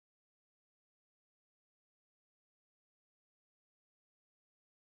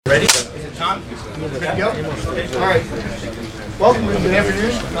Ready? Is it time? Good to go? All right. Welcome, good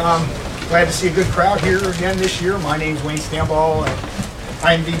afternoon. Glad to see a good crowd here again this year. My name's Wayne Stambaugh, and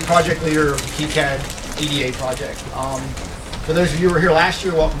I'm the project leader of the KiCad EDA project. For those of you who were here last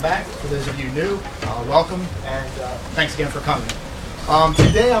year, welcome back. For those of you new, welcome, and thanks again for coming.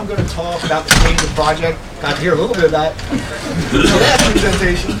 Today I'm going to talk about the state of the project. Got to hear a little bit of that in the last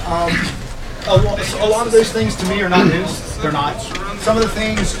presentation. A lot of those things to me are not news. They're not. Some of the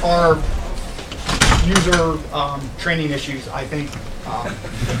things are user training issues, I think.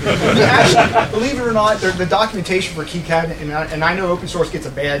 Actually, believe it or not, the documentation for KiCad, and I know open source gets a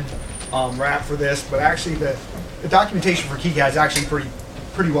bad rap for this, but actually the documentation for KiCad is actually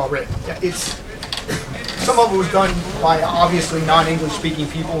pretty well written. Some of it was done by obviously non-English speaking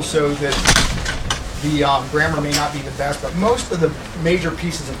people, so that the grammar may not be the best, but most of the major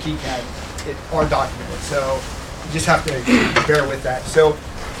pieces of KiCad are documented, so you just have to bear with that. So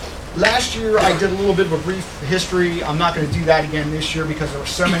last year I did a little bit of a brief history. I'm not going to do that again this year because there were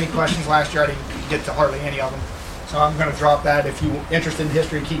so many questions last year I didn't get to hardly any of them. So I'm going to drop that. If you're interested in the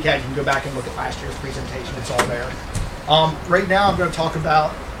history of KiCad, you can go back and look at last year's presentation. It's all there. Right now I'm going to talk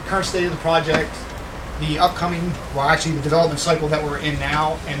about the current state of the project, the upcoming, well actually the development cycle that we're in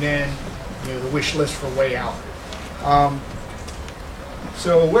now, and then the wish list for way out.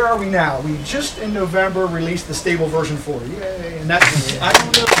 So where are we now? We just in November released the stable version 4. Yay! And that's, I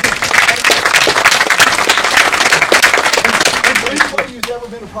don't know. Anybody who's ever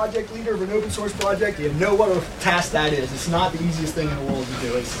been a project leader of an open source project, you know what a task that is. It's not the easiest thing in the world to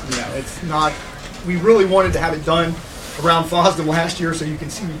do. It's not. We really wanted to have it done around FOSDEM last year, so you can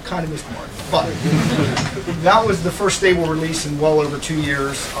see we kind of missed the mark. But that was the first stable release in well over 2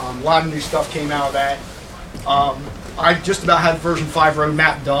 years. A lot of new stuff came out of that. I just about had version 5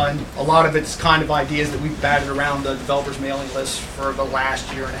 roadmap done. A lot of it's kind of ideas that we've batted around the developers mailing list for the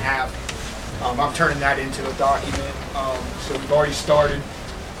last year and a half. I'm turning that into a document, so we've already started.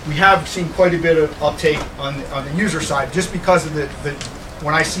 We have seen quite a bit of uptake on the user side, just because of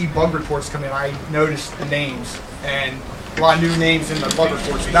when I see bug reports come in, I notice the names, and a lot of new names in the bug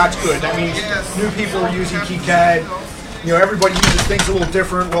reports, so that's good. That means new people are using KiCad. Everybody uses things a little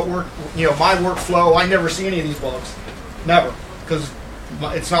different. My workflow, I never see any of these bugs. Never, because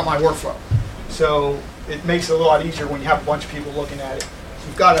it's not my workflow. So it makes it a lot easier when you have a bunch of people looking at it.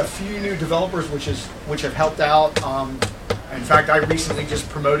 We've got a few new developers which have helped out. In fact, I recently just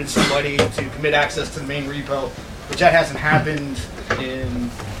promoted somebody to commit access to the main repo, which that hasn't happened in,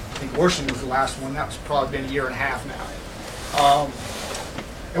 I think Worsen was the last one. That's probably been a year and a half now.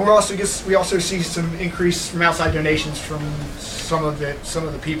 And we also see some increase from outside donations from some of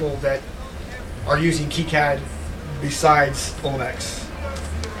the people that are using KiCad besides Olenex.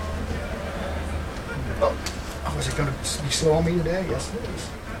 Oh, is it going to be slow on me today? Yes, it is.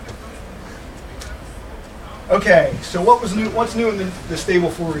 Okay, so what's new in the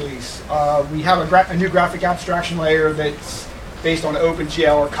stable 4 release? We have a new graphic abstraction layer that's based on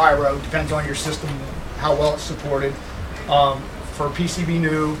OpenGL or Cairo. Depends on your system how well it's supported. For PCB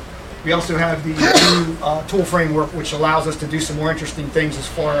new. We also have the new tool framework, which allows us to do some more interesting things as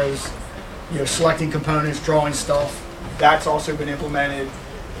far as selecting components, drawing stuff. That's also been implemented.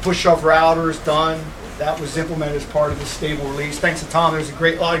 Push-shove router is done. That was implemented as part of the stable release. Thanks to Tom, there's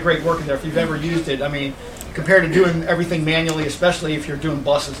a lot of great work in there. If you've ever used it, I mean, compared to doing everything manually, especially if you're doing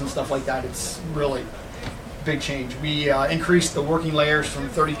buses and stuff like that, it's really a big change. We increased the working layers from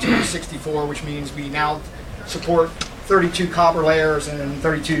 32 to 64, which means we now support 32 copper layers and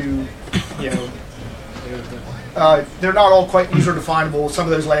 32, they're not all quite user definable. Some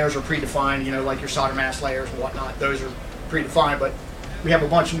of those layers are predefined, like your solder mask layers and whatnot. Those are predefined, but we have a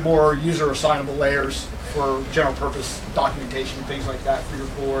bunch more user assignable layers for general purpose documentation and things like that for your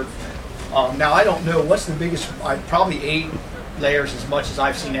board. Now I don't know what's the biggest, probably 8 layers as much as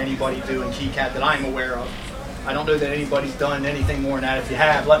I've seen anybody do in KiCad that I'm aware of. I don't know that anybody's done anything more than that. If you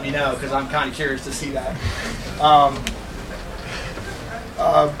have, let me know, because I'm kind of curious to see that.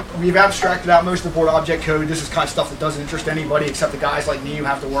 We've abstracted out most of the board object code. This is kind of stuff that doesn't interest anybody except the guys like me who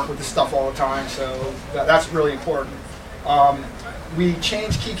have to work with this stuff all the time, so that's really important. We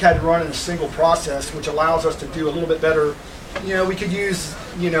changed KiCad to run in a single process, which allows us to do a little bit better. We could use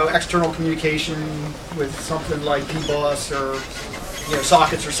external communication with something like dbus or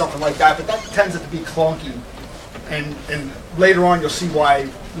sockets or something like that, but that tends to be clunky. And later on, you'll see why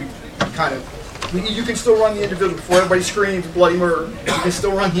we kind of. You can still run the individual, before everybody screams bloody murder, you can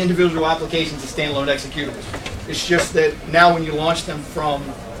still run the individual applications as standalone executables. It's just that now when you launch them from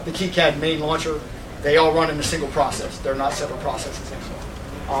the KiCad main launcher, they all run in a single process. They're not separate processes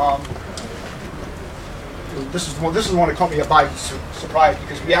anymore. this is one that caught me by surprise,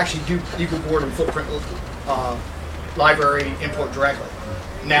 because we actually do equal board and footprint library import directly.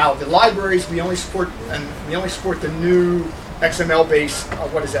 Now the libraries we only support the new XML base.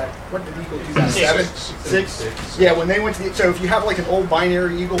 What is that? What did Eagle do? That 7, 6? Yeah. When they went to so if you have like an old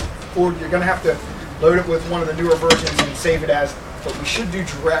binary Eagle board, you're going to have to load it with one of the newer versions and save it as. But we should do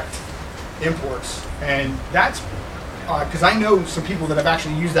direct imports, and that's because I know some people that have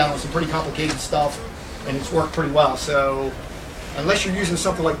actually used that on some pretty complicated stuff, and it's worked pretty well. So unless you're using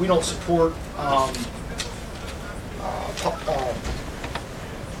something like we don't support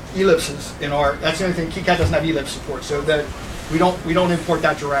ellipses in our, that's the only thing, KiCad doesn't have ellipse support, so that we don't import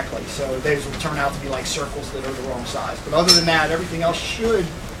that directly. So those will turn out to be like circles that are the wrong size. But other than that, everything else should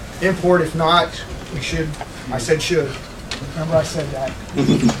import. If not, we should. I said should. Remember I said that.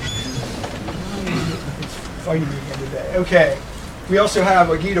 It's fighting me again today. Okay. We also have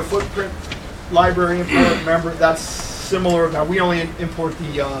a Gita footprint library import. Remember, that's similar. Now we only import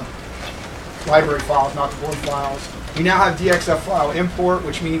the library files, not the board files. We now have DXF file import,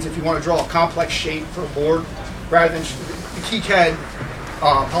 which means if you want to draw a complex shape for a board, rather than the KiCad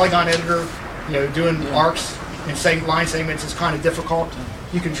polygon editor, doing arcs and line segments is kind of difficult.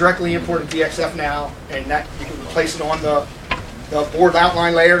 You can directly import a DXF now, and that you can place it on the board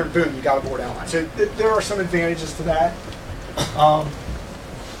outline layer, and boom, you got a board outline. So there are some advantages to that.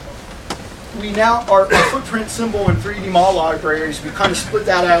 We now, our footprint symbol and 3D model libraries, we kind of split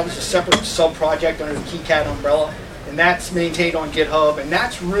that out as a separate sub-project under the KiCad umbrella, and that's maintained on GitHub, and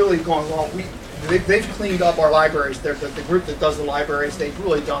that's really going well. They've cleaned up our libraries. The group that does the libraries, they've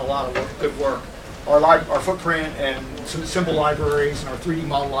really done a lot of good work. Our footprint and some symbol libraries and our 3D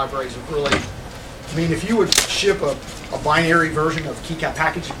model libraries have really, I mean, if you would ship a binary version of KiCad,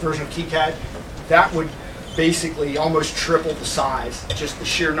 packaged version of KiCad, that would basically almost triple the size, just the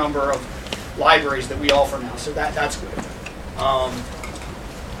sheer number of libraries that we offer now. So that's good.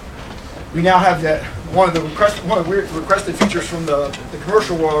 We now have that. One of the requested features from the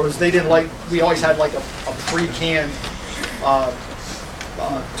commercial world is they didn't like. We always had like a pre-canned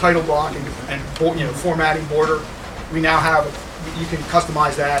title block and formatting border. We now have. You can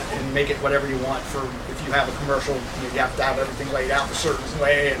customize that and make it whatever you want. For if you have a commercial, you have to have everything laid out a certain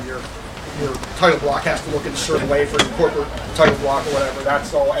way, and your title block has to look in a certain way for your corporate title block or whatever.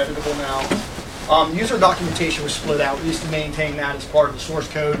 That's all editable now. User documentation was split out. We used to maintain that as part of the source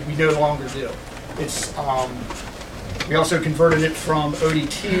code. We no longer do. It's we also converted it from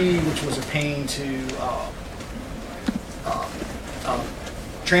ODT, which was a pain to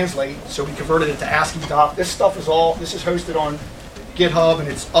translate. So we converted it to ASCII doc. This stuff is hosted on GitHub, and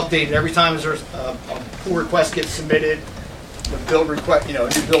it's updated every time there's a pull request gets submitted. The build request, a new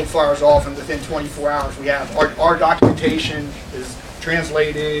build fires off, and within 24 hours we have our documentation is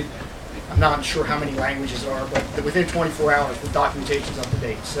translated. I'm not sure how many languages there are, but within 24 hours the documentation is up to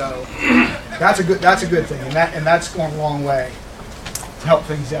date. So that's a good thing, and that's going a long way to help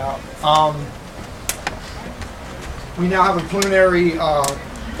things out. We now have a preliminary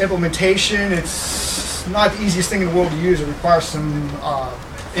implementation. It's not the easiest thing in the world to use. It requires some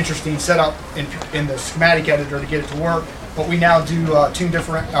interesting setup in the schematic editor to get it to work. But we now do tune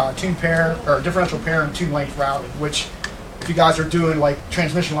pair or differential pair and tune length routing, which if you guys are doing like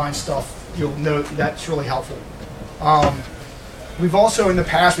transmission line stuff, you'll know that's really helpful. We've also in the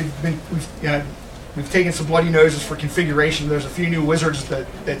past we've taken some bloody noses for configuration. There's a few new wizards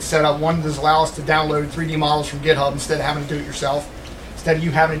that set up. One does allow us to download 3D models from GitHub instead of having to do it yourself. Instead of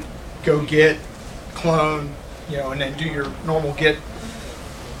you having to go git, clone, and then do your normal git,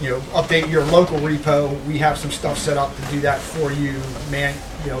 update your local repo. We have some stuff set up to do that for you,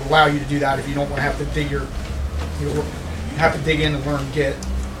 allow you to do that if you don't want to have to dig in and learn Git.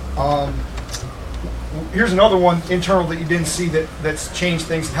 Here's another one internal that you didn't see that's changed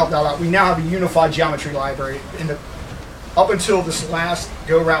things and helped out a lot. We now have a unified geometry library. Up until this last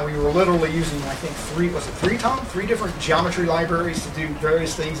go-around, we were literally using, I think, three different geometry libraries to do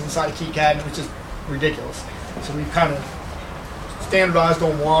various things inside of KiCad, and it was just ridiculous. So we've kind of standardized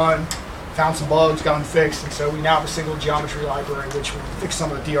on one, found some bugs, got them fixed, and so we now have a single geometry library, which will fix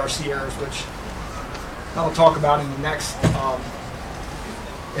some of the DRC errors, which I'll talk about in the next,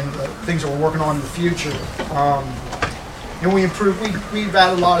 in the things that we're working on in the future. And we've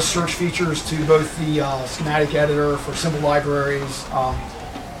added a lot of search features to both the schematic editor for symbol libraries.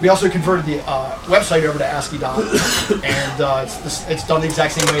 We also converted the website over to ASCII doc, and it's done the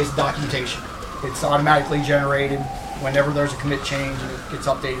exact same way as the documentation. It's automatically generated whenever there's a commit change, and it gets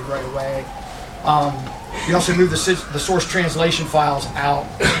updated right away. We also moved the source translation files out,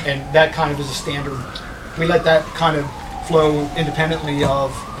 and that kind of is a standard. We let that kind of flow independently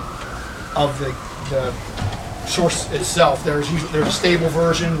of of the source itself. There's a stable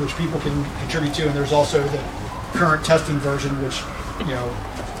version which people can contribute to, and there's also the current testing version which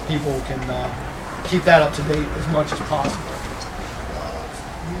people can keep that up to date as much as possible.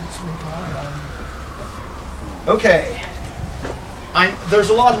 Okay. There's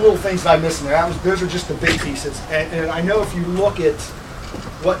a lot of little things that I missed in there. Those are just the big pieces. And I know if you look at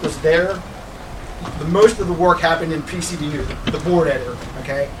what was there, most of the work happened in PCB, the board editor,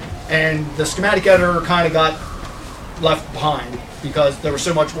 okay? And the schematic editor kind of got left behind because there was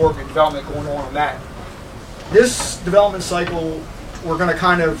so much work and development going on that. This development cycle, we're going to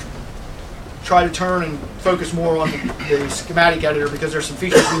kind of try to turn and focus more on the schematic editor because there's some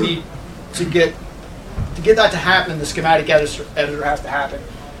features we need to get that to happen. The schematic editor has to happen.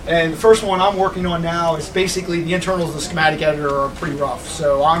 And the first one I'm working on now is basically the internals of the schematic editor are pretty rough.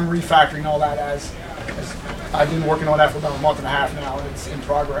 So I'm refactoring all that as I've been working on that for about a month and a half now, and it's in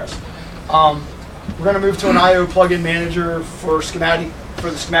progress. We're going to move to an I/O plugin manager for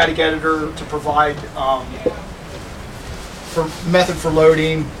the schematic editor to provide for method for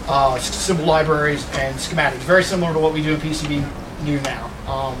loading symbol libraries and schematics. Very similar to what we do in PCB New now.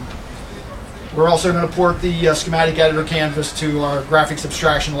 We're also going to port the schematic editor canvas to our graphics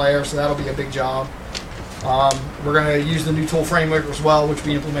abstraction layer, so that'll be a big job. We're going to use the new tool framework as well, which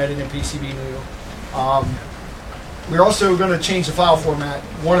we implemented in PCB New. We're also going to change the file format.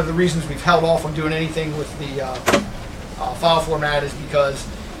 One of the reasons we've held off on doing anything with the file format is because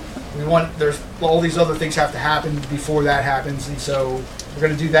there's all these other things have to happen before that happens, and so we're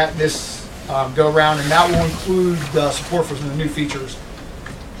going to do that in this go around, and that will include support for some of the new features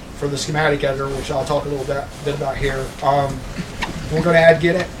for the schematic editor, which I'll talk a little bit about here. We're going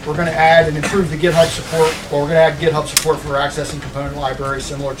to add and improve the GitHub support, or we're going to add GitHub support for accessing component libraries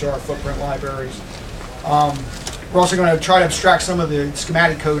similar to our footprint libraries. We're also going to try to abstract some of the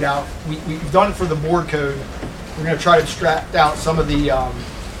schematic code out. We've done it for the board code. We're going to try to abstract out some of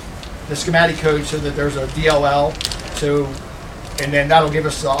the schematic code so that there's a DLL. And then that'll give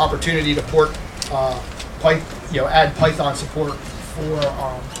us the opportunity to port, add Python support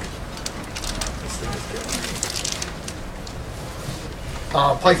for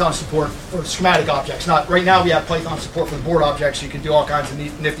Python support for schematic objects. Right now we have Python support for the board objects, so you can do all kinds of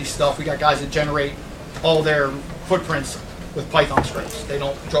nifty stuff. We got guys that generate all their footprints with Python scripts. They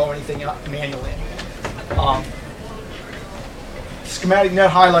don't draw anything out manually. Schematic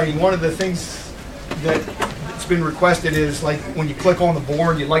net highlighting, one of the things that's been requested is, like, when you click on the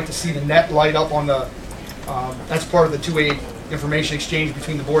board, you'd like to see the net light up on the, that's part of the two-way information exchange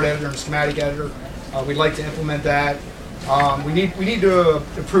between the board editor and the schematic editor. We'd like to implement that. We need to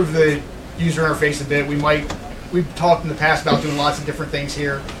improve the user interface a bit. We've talked in the past about doing lots of different things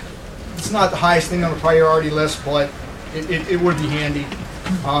here. It's not the highest thing on the priority list, but it would be handy.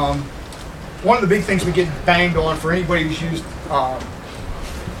 One of the big things we get banged on for anybody who's used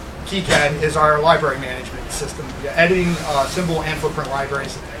KiCad is our library management system, editing symbol and footprint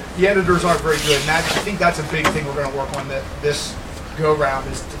libraries. The editors aren't very good, and I think that's a big thing we're going to work on this go-round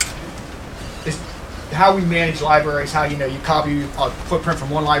is how we manage libraries, how you copy a footprint from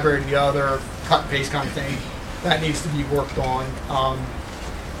one library to the other, cut and paste kind of thing. That needs to be worked on.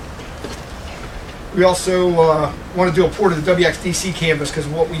 We also want to do a port of the WXDC canvas because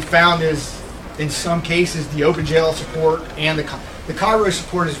what we found is, in some cases, the OpenGL support and the Cairo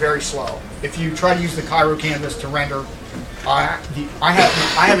support is very slow. If you try to use the Cairo canvas to render, I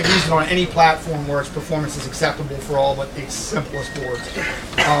haven't used it on any platform where its performance is acceptable for all but the simplest boards.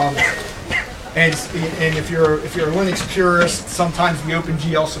 And if you're a Linux purist, sometimes the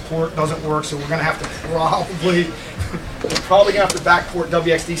OpenGL support doesn't work, so we're going to have to probably going to have to backport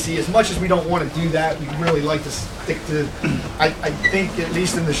WXDC. As much as we don't want to do that, we really like to stick to. I think, at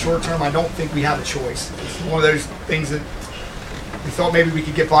least in the short term, I don't think we have a choice. It's one of those things that we thought maybe we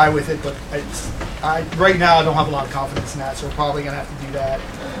could get by with it, but right now I don't have a lot of confidence in that, so we're probably going to have to do that.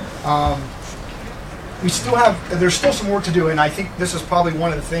 There's still some work to do, and I think this is probably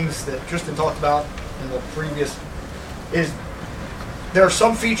one of the things that Tristan talked about in the previous, is there are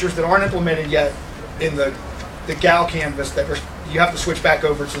some features that aren't implemented yet in the GAL canvas that you have to switch back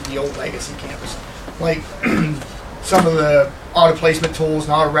over to the old legacy canvas. Like some of the auto placement tools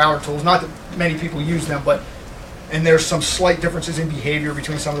and auto router tools, not that many people use them, and there's some slight differences in behavior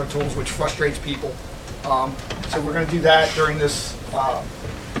between some of the tools, which frustrates people. So we're going to do that during this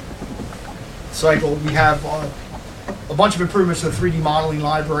cycle. We have a bunch of improvements to the 3D modeling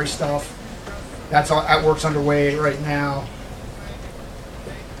library stuff. That work's underway right now.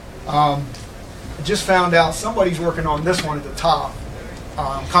 I just found out somebody's working on this one at the top,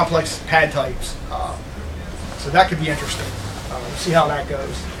 complex pad types. So that could be interesting. We'll see how that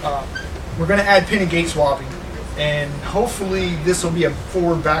goes. we're going to add pin and gate swapping, and hopefully this will be a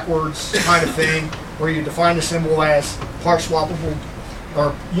forward-backwards kind of thing where you define the symbol as part swappable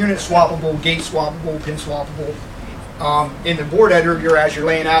or unit swappable, gate swappable, pin swappable. In the board editor, as you're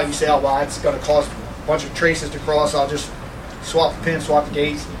laying out, you say, oh, well, it's going to cause a bunch of traces to cross. I'll just swap the pin, swap the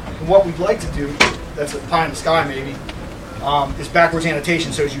gates. And what we'd like to do, that's a pie in the sky maybe, is backwards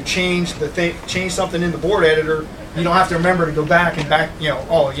annotation. So as you change something in the board editor, you don't have to remember to go back, in and out,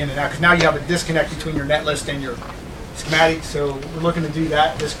 because now you have a disconnect between your net list and your schematic. So we're looking to do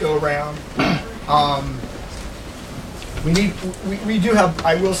that this go around. We do have,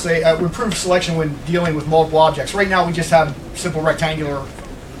 I will say, improved selection when dealing with multiple objects. Right now we just have simple rectangular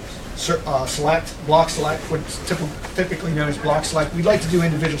block select, what's typically known as block select. We'd like to do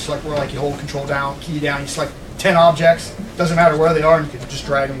individual select where like you hold control down, key down, you select 10 objects, doesn't matter where they are, and you can just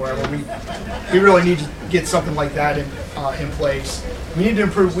drag them wherever. We really need to get something like that in place. We need to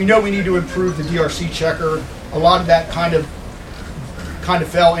improve, we know we need to improve the DRC checker. A lot of that kind of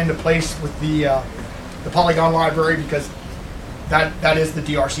fell into place with the polygon library, because that is the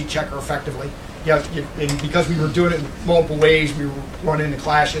DRC checker effectively. And because we were doing it in multiple ways, we were running into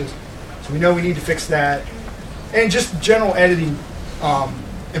clashes. So we know we need to fix that. And just general editing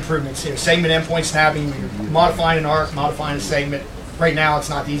improvements here. Segment endpoint snapping, you're modifying an arc, modifying a segment. Right now it's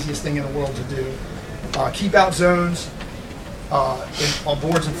not the easiest thing in the world to do. Keep out zones on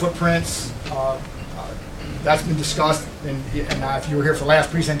boards and footprints. That's been discussed, and if you were here for the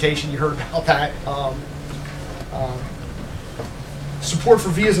last presentation, you heard about that. Support for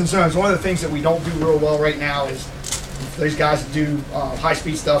vias and zones. One of the things that we don't do real well right now is those guys that do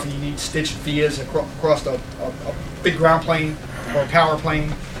high-speed stuff, and you need stitched vias across a big ground plane or a power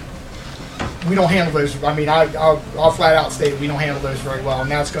plane. We don't handle those. I mean, I'll flat out state we don't handle those very well, and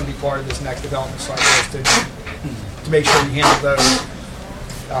that's going to be part of this next development cycle, to make sure you handle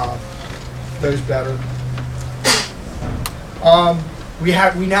those better. We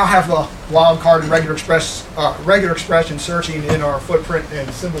now have a wildcard and regular expression searching in our footprint and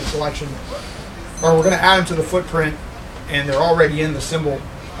symbol selection, or we're going to add them to the footprint, and they're already in the symbol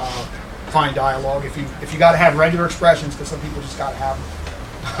find dialog. If you got to have regular expressions, because some people just got to have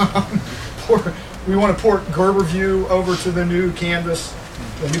them. We want to port Gerber view over to the new canvas,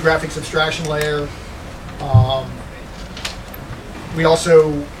 the new graphics abstraction layer. We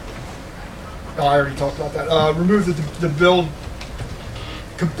also, I already talked about that. Remove the build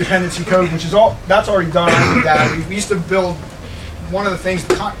dependency code, which is that's already done. I did that. We used to build, one of the things,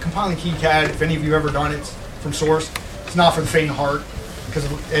 compiling KiCad, if any of you have ever done it from source, it's not for the faint of heart,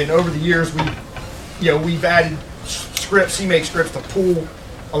 and over the years we've added scripts, CMake scripts, to pull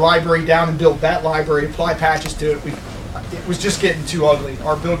a library down and build that library, apply patches to it. It was just getting too ugly.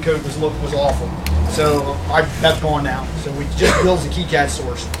 Our build code was awful. So that's gone now. So we just build the KiCad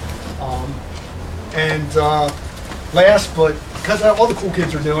source. Last, but because all the cool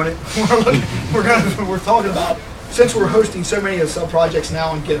kids are doing it, we're talking about, since we're hosting so many of the sub-projects now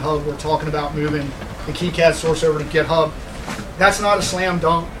on GitHub, we're talking about moving the KiCad source over to GitHub. That's not a slam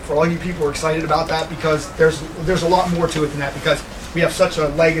dunk for all you people who are excited about that, because there's a lot more to it than that, because we have such a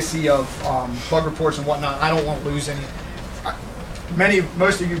legacy of bug reports and whatnot. I don't want to lose any.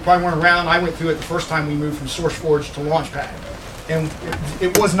 Most of you probably weren't around. I went through it the first time we moved from SourceForge to Launchpad, and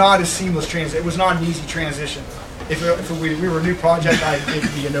it was not a seamless transition. It was not an easy transition. If we were a new project, it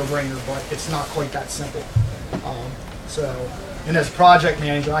would be a no-brainer, but it's not quite that simple. And as project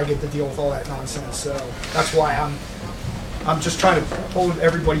manager, I get to deal with all that nonsense. So that's why I'm just trying to hold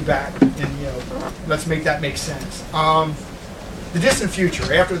everybody back, and let's make that make sense. The distant future,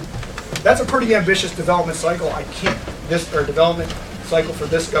 that's a pretty ambitious development cycle. Development cycle for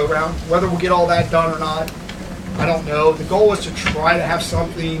this go round. Whether we'll get all that done or not, I don't know. The goal is to try to have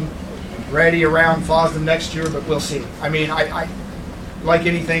something ready around FOSDEM next year, but we'll see. I mean, I like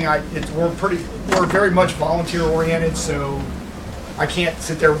anything, we're very much volunteer oriented, so I can't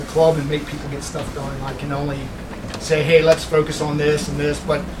sit there with the club and make people get stuff done. I can only say, hey, let's focus on this and this.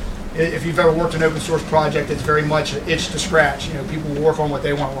 But if you've ever worked an open source project, it's very much an itch to scratch. People will work on what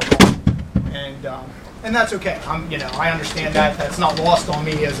they want to work on, and that's okay. I understand that. That's not lost on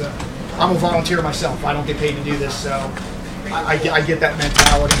me. I'm a volunteer myself. I don't get paid to do this, so I get that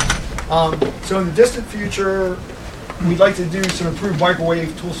mentality. So in the distant future, we'd like to do some improved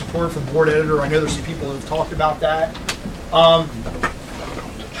microwave tool support for the board editor. I know there's some people who have talked about that.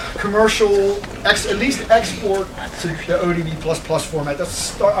 Commercial, at least export to the ODB++ format.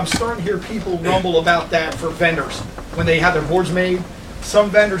 I'm starting to hear people rumble about that for vendors when they have their boards made.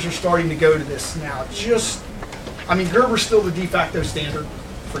 Some vendors are starting to go to this now. Gerber's still the de facto standard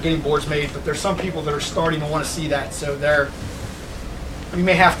for getting boards made, but there's some people that are starting to want to see that. So we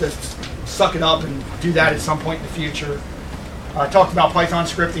may have to suck it up and do that at some point in the future. I talked about Python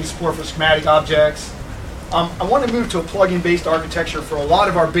scripting support for schematic objects. I want to move to a plugin based architecture for a lot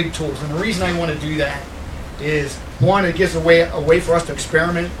of our big tools, and the reason I want to do that is, one, it gives a way for us to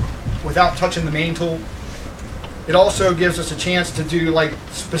experiment without touching the main tool. It also gives us a chance to do like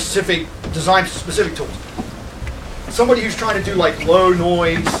design specific tools. Somebody who's trying to do like low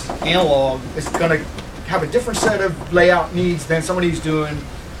noise analog is going to have a different set of layout needs than somebody who's doing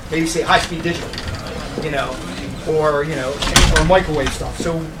maybe say high speed digital, or microwave stuff.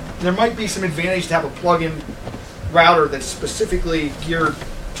 So there might be some advantage to have a plug-in router that's specifically geared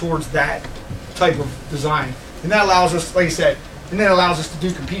towards that type of design. And that allows us, like I said, and then it allows us to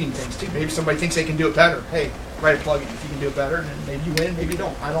do competing things too. Maybe somebody thinks they can do it better. Hey, write a plugin. If you can do it better, then maybe you win, maybe you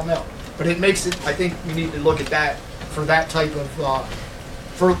don't. I don't know. But it makes it, I think we need to look at that for that type of,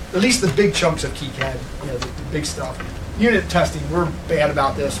 for at least the big chunks of KiCad, the big stuff. Unit testing, we're bad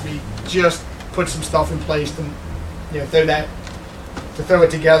about this. We just put some stuff in place to throw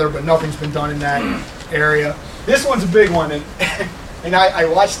it together, but nothing's been done in that area. This one's a big one, and I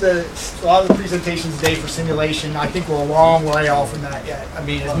watched a lot of the presentations today for simulation. I think we're a long way off from that yet. I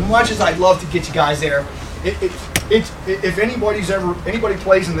mean, as much as I'd love to get you guys there, if anybody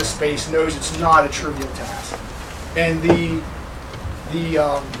plays in this space knows it's not a trivial task. And the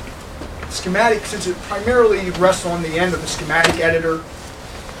schematic, since it primarily rests on the end of the schematic editor,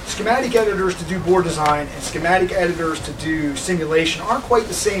 schematic editors to do board design and schematic editors to do simulation aren't quite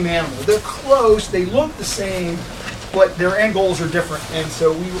the same animal. They're close, they look the same, but their end goals are different. And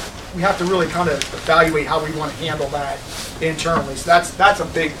so we have to really kind of evaluate how we want to handle that internally. So that's a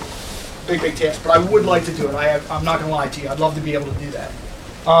big task, but I would like to do it. I'm not going to lie to you. I'd love to be able to do that.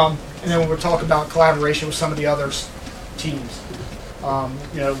 And then when we're talking about collaboration with some of the other teams,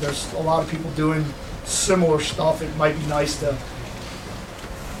 there's a lot of people doing similar stuff. It might be nice to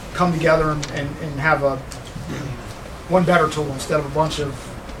come together and have one better tool instead of a bunch of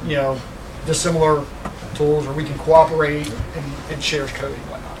dissimilar tools where we can cooperate and share code and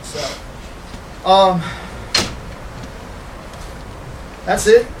whatnot. So that's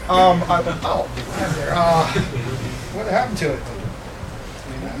it. What happened to it?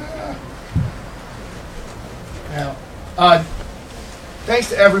 Thanks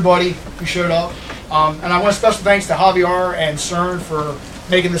to everybody who showed up, and I want a special thanks to Javier and CERN for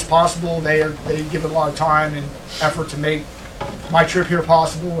making this possible. They give a lot of time and effort to make my trip here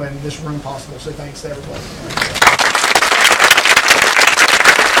possible and this room possible. So thanks to everybody.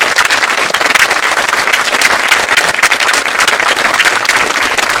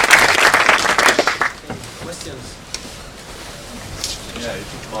 Questions? Yeah, you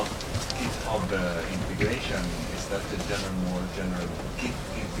talk about GitHub integration. Is that the more general Git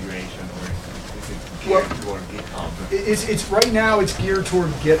integration, or is it geared toward GitHub? It's right now it's geared toward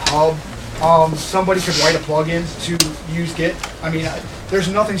GitHub. Somebody could write a plugin to use Git. I mean, there's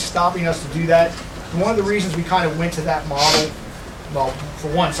nothing stopping us to do that. One of the reasons we kind of went to that model, well, for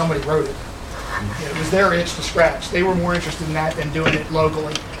one, somebody wrote it. It was their itch to scratch. They were more interested in that than doing it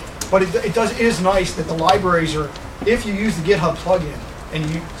locally. But it is nice that the libraries are, if you use the GitHub plugin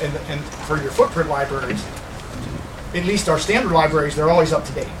and for your footprint libraries, at least our standard libraries, they're always up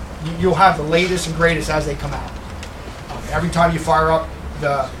to date. You'll have the latest and greatest as they come out. Every time you fire up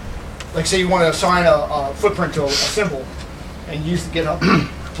like say you want to assign a footprint to a symbol and use the GitHub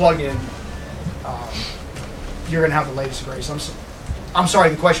plugin, you're going to have the latest and greatest. I'm sorry,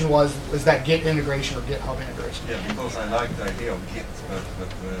 the question was that Git integration or GitHub integration? Yeah, because I like the idea of Git, but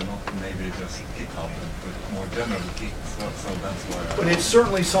not maybe just GitHub, but more general Git, so that's why But it's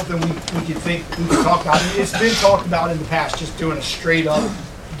certainly something we could talk about. It's been talked about in the past, just doing a straight up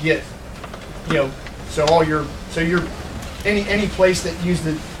Git. Any place that use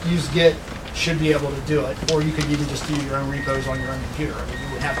Git should be able to do it, or you could even just do your own repos on your own computer. I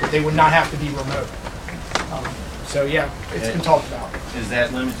mean, they would not have to be remote. So yeah, it's been talked about. Is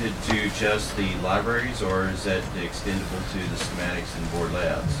that limited to just the libraries, or is that extendable to the schematics and board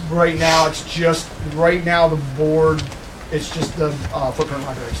layouts? Right now, the board. It's just the footprint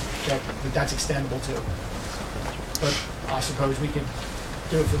libraries that's extendable to. But I suppose we could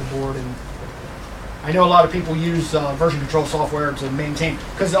do it for the board. And I know a lot of people use version control software to maintain,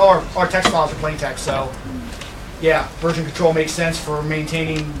 because our text files are plain text. So yeah, version control makes sense for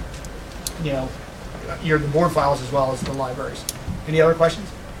maintaining, the board files as well as the libraries. Any other questions?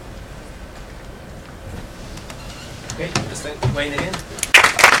 Okay, just Wayne again.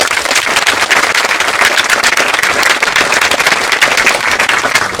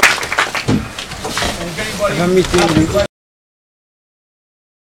 And if anybody